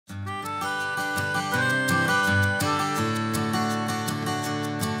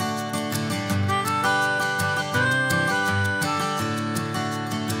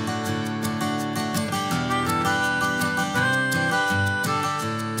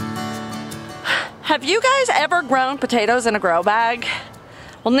Have you guys ever grown potatoes in a grow bag?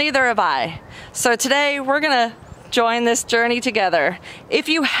 Well, neither have I. So today we're gonna join this journey together. If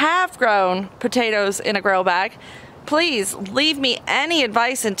you have grown potatoes in a grow bag, please leave me any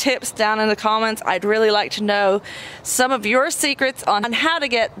advice and tips down in the comments. I'd really like to know some of your secrets on how to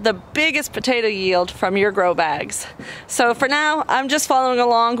get the biggest potato yield from your grow bags. So for now, I'm just following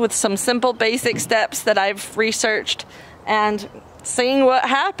along with some simple basic steps that I've researched and seeing what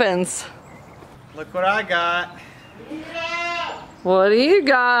happens. Look what I got. What do you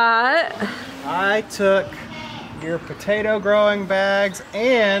got? I took your potato growing bags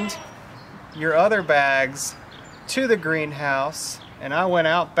and your other bags to the greenhouse, and I went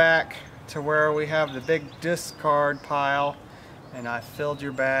out back to where we have the big discard pile, and I filled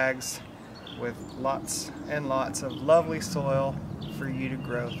your bags with lots and lots of lovely soil for you to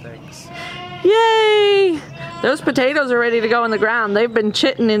grow things. Yay! Those potatoes are ready to go in the ground. They've been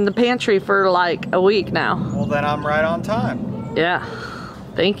chitting in the pantry for like a week now. Well, then I'm right on time. Yeah,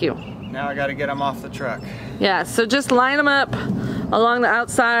 thank you. Now I got to get them off the truck. Yeah, so just line them up along the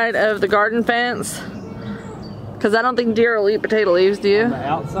outside of the garden fence, because I don't think deer will eat potato leaves, do you? On the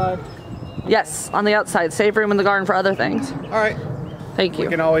outside? Yes, on the outside. Save room in the garden for other things. All right. Thank you.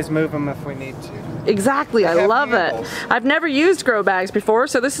 We can always move them if we need to. Exactly, I love it. I've never used grow bags before,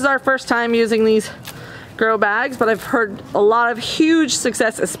 so this is our first time using these grow bags, but I've heard a lot of huge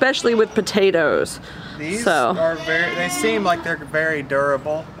success, especially with potatoes. These are they seem like they're very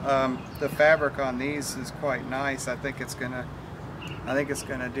durable. The fabric on these is quite nice. I think it's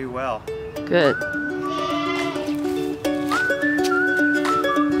gonna do well. Good.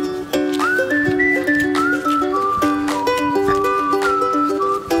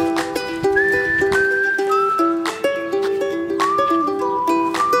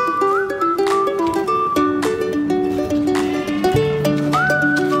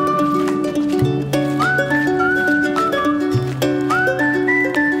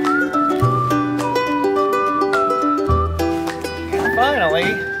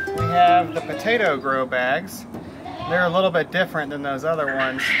 Potato grow bags. They're a little bit different than those other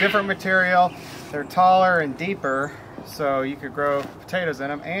ones. Different material, they're taller and deeper, so you could grow potatoes in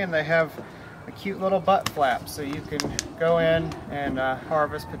them, and they have a cute little butt flap, so you can go in and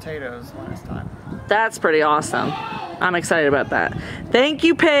harvest potatoes when it's time. That's pretty awesome. I'm excited about that. Thank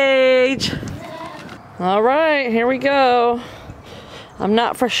you, Paige. All right, here we go. I'm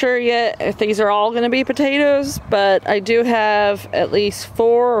not for sure yet if these are all going to be potatoes, but I do have at least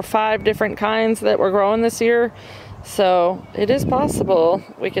 4 or 5 different kinds that we're growing this year. So it is possible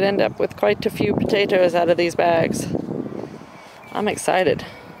we could end up with quite a few potatoes out of these bags. I'm excited.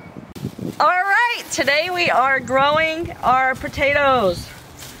 All right, today we are growing our potatoes.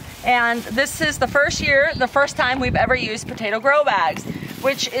 And this is the first time we've ever used potato grow bags,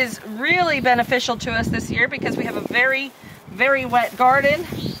 which is really beneficial to us this year because we have a very wet garden,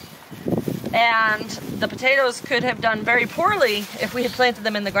 and the potatoes could have done very poorly if we had planted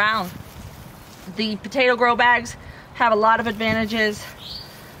them in the ground. The potato grow bags have a lot of advantages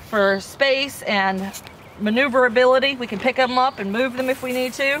for space and maneuverability. We can pick them up and move them if we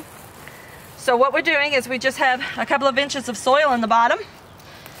need to. So what we're doing is we just have a couple of inches of soil in the bottom,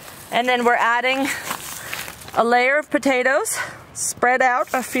 and then we're adding a layer of potatoes spread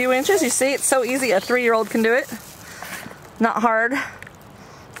out a few inches. You see, it's so easy. A 3-year-old can do it. Not hard.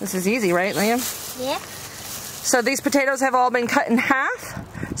 This is easy, right, Liam? Yeah. So these potatoes have all been cut in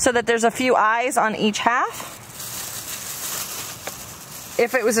half so that there's a few eyes on each half.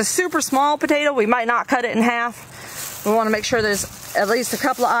 If it was a super small potato, we might not cut it in half. We want to make sure there's at least a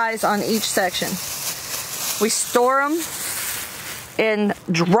couple of eyes on each section. We store them in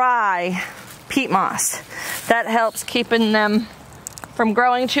dry peat moss. That helps keeping them from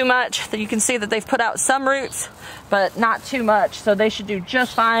growing too much. You can see that they've put out some roots, but not too much, so they should do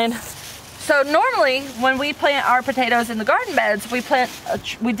just fine. So normally when we plant our potatoes in the garden beds,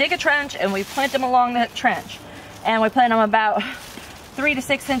 we dig a trench and we plant them along that trench, and we plant them about 3 to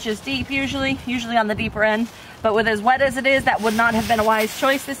 6 inches deep, usually on the deeper end. But with as wet as it is, that would not have been a wise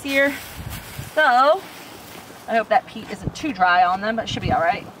choice this year. So I hope that peat isn't too dry on them, but it should be all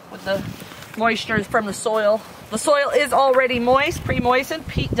right with the moisture from the soil. The soil is already moist, pre-moistened.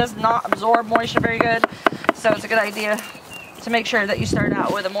 Peat does not absorb moisture very good, so it's a good idea to make sure that you start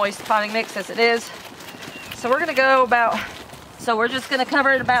out with a moist potting mix as it is. So we're gonna go we're just gonna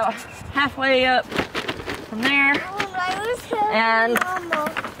cover it about halfway up from there and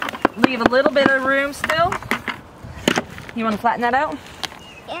leave a little bit of room still. You wanna flatten that out?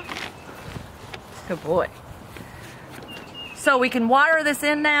 Yeah. Good boy. So we can water this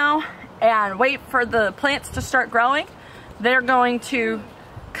in now and wait for the plants to start growing. They're going to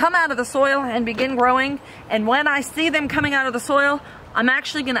come out of the soil and begin growing. And when I see them coming out of the soil, I'm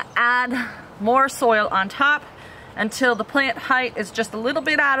actually gonna add more soil on top until the plant height is just a little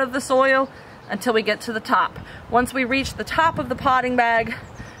bit out of the soil until we get to the top. Once we reach the top of the potting bag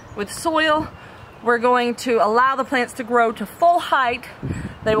with soil, we're going to allow the plants to grow to full height.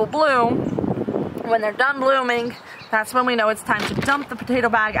 They will bloom. When they're done blooming, that's when we know it's time to dump the potato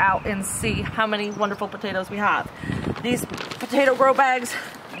bag out and see how many wonderful potatoes we have. These potato grow bags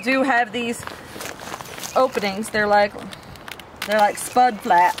do have these openings. They're like spud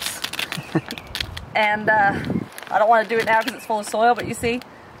flats. And I don't want to do it now because it's full of soil, but you see,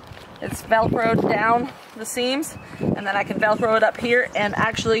 it's velcroed down the seams, and then I can velcro it up here, and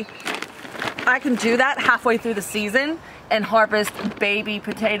actually I can do that halfway through the season and harvest baby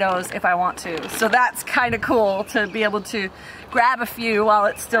potatoes if I want to. So that's kind of cool to be able to grab a few while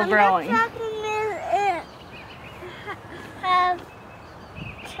it's still growing. Have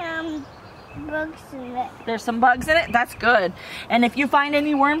some bugs in it. There's some bugs in it? That's good. And if you find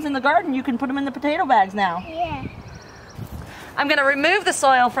any worms in the garden, you can put them in the potato bags now. Yeah. I'm gonna remove the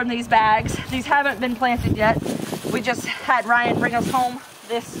soil from these bags. These haven't been planted yet. We just had Ryan bring us home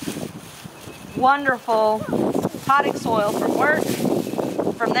this wonderful potting soil from work,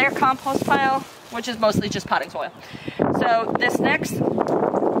 from their compost pile, which is mostly just potting soil. So this next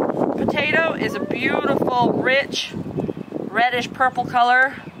potato is a beautiful, rich, reddish purple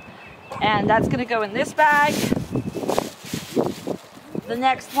color, and that's gonna go in this bag. The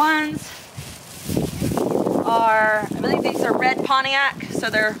next ones are, I believe these are red Pontiac, so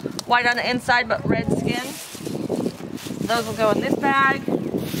they're white on the inside but red skin. Those will go in this bag.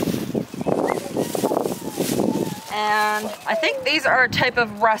 And I think these are a type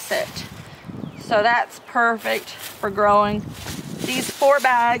of russet, so that's perfect for growing. These 4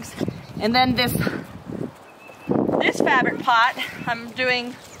 bags, and then this fabric pot, I'm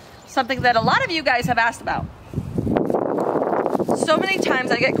doing something that a lot of you guys have asked about. So many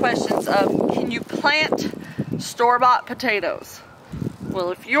times I get questions of, can you plant store-bought potatoes?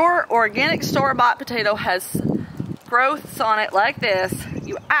 Well, if your organic store-bought potato has growths on it like this,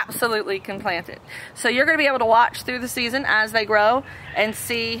 you absolutely can plant it. So you're going to be able to watch through the season as they grow and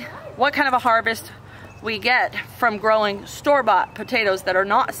see what kind of a harvest we get from growing store-bought potatoes that are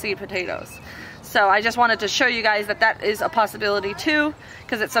not seed potatoes. So I just wanted to show you guys that that is a possibility too,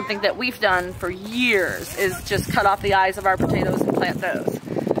 because it's something that we've done for years, is just cut off the eyes of our potatoes and plant those.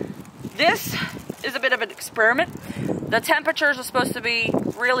 This is a bit of an experiment. The temperatures are supposed to be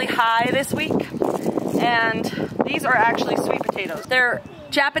really high this week, and these are actually sweet potatoes. They're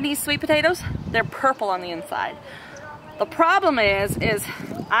Japanese sweet potatoes. They're purple on the inside. The problem is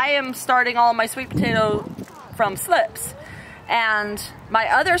I am starting all my sweet potato from slips, and my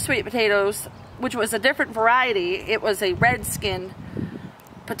other sweet potatoes, which was a different variety, it was a red skin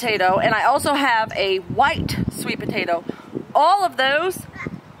potato, and I also have a white sweet potato. All of those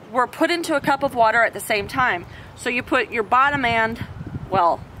were put into a cup of water at the same time. So you put your bottom end,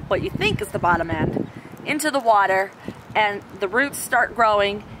 well, what you think is the bottom end, into the water, and the roots start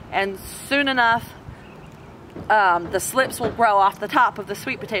growing, and soon enough the slips will grow off the top of the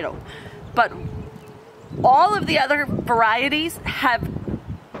sweet potato. But all of the other varieties have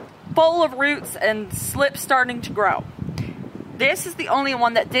full of roots and slips starting to grow. This is the only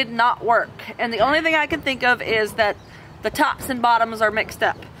one that did not work, and the only thing I can think of is that the tops and bottoms are mixed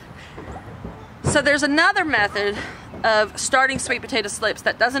up. So there's another method of starting sweet potato slips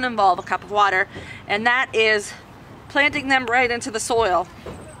that doesn't involve a cup of water, and that is planting them right into the soil,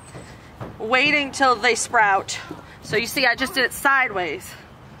 waiting till they sprout. So you see I just did it sideways,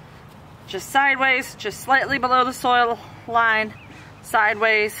 just slightly below the soil line,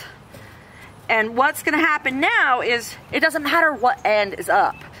 sideways. And what's going to happen now is it doesn't matter what end is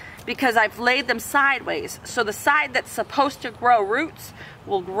up, because I've laid them sideways. So the side that's supposed to grow roots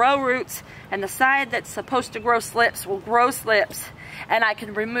will grow roots, and the side that's supposed to grow slips will grow slips, and I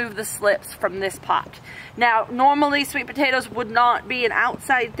can remove the slips from this pot. Now, normally sweet potatoes would not be an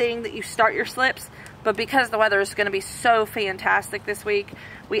outside thing that you start your slips, but because the weather is going to be so fantastic this week,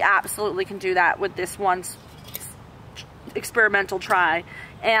 we absolutely can do that with this one experimental try.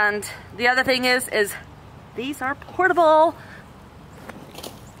 And the other thing is these are portable.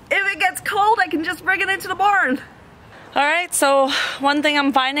 If it gets cold, I can just bring it into the barn. All right, so one thing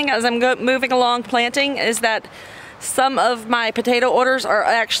I'm finding as I'm moving along planting is that some of my potato orders are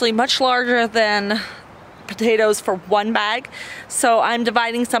actually much larger than potatoes for one bag. So I'm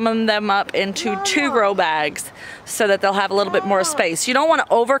dividing some of them up into 2 grow bags so that they'll have a little bit more space. You don't want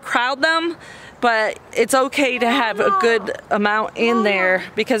to overcrowd them, but it's okay to have a good amount in there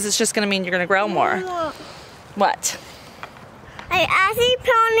because it's just going to mean you're going to grow more. What? I actually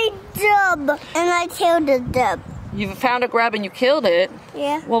found a dub and I killed the dub. You found a grub and you killed it?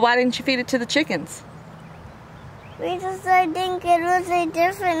 Yeah. Well, why didn't you feed it to the chickens? Because I think it was a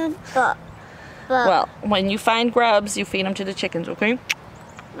different bug. Well, when you find grubs, you feed them to the chickens, okay?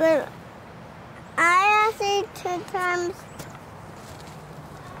 But I actually 2 times.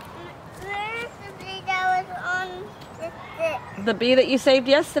 Where's the bee that was on the stick? The bee that you saved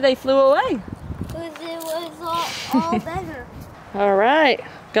yesterday flew away. Because it was all better. All right,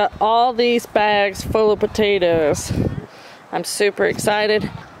 got all these bags full of potatoes. I'm super excited.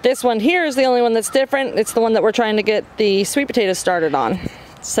 This one here is the only one that's different. It's the one that we're trying to get the sweet potatoes started on.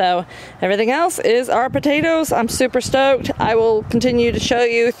 So everything else is our potatoes. I'm super stoked. I will continue to show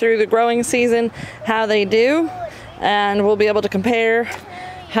you through the growing season how they do, and we'll be able to compare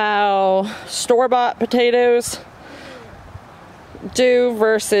how store-bought potatoes do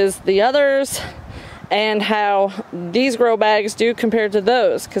versus the others, and how these grow bags do compared to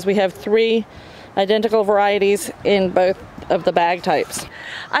those, because we have 3 identical varieties in both of the bag types.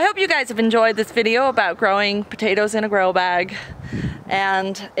 I hope you guys have enjoyed this video about growing potatoes in a grow bag.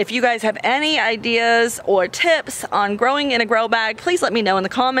 And if you guys have any ideas or tips on growing in a grow bag, please let me know in the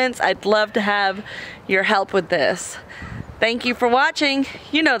comments. I'd love to have your help with this. Thank you for watching.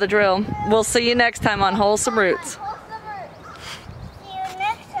 You know the drill. We'll see you next time on Wholesome Roots. See you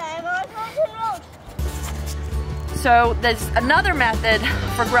next time on Wholesome Roots. So there's another method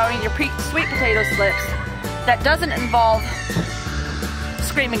for growing your sweet potato slips that doesn't involve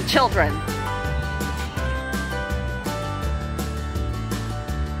screaming children.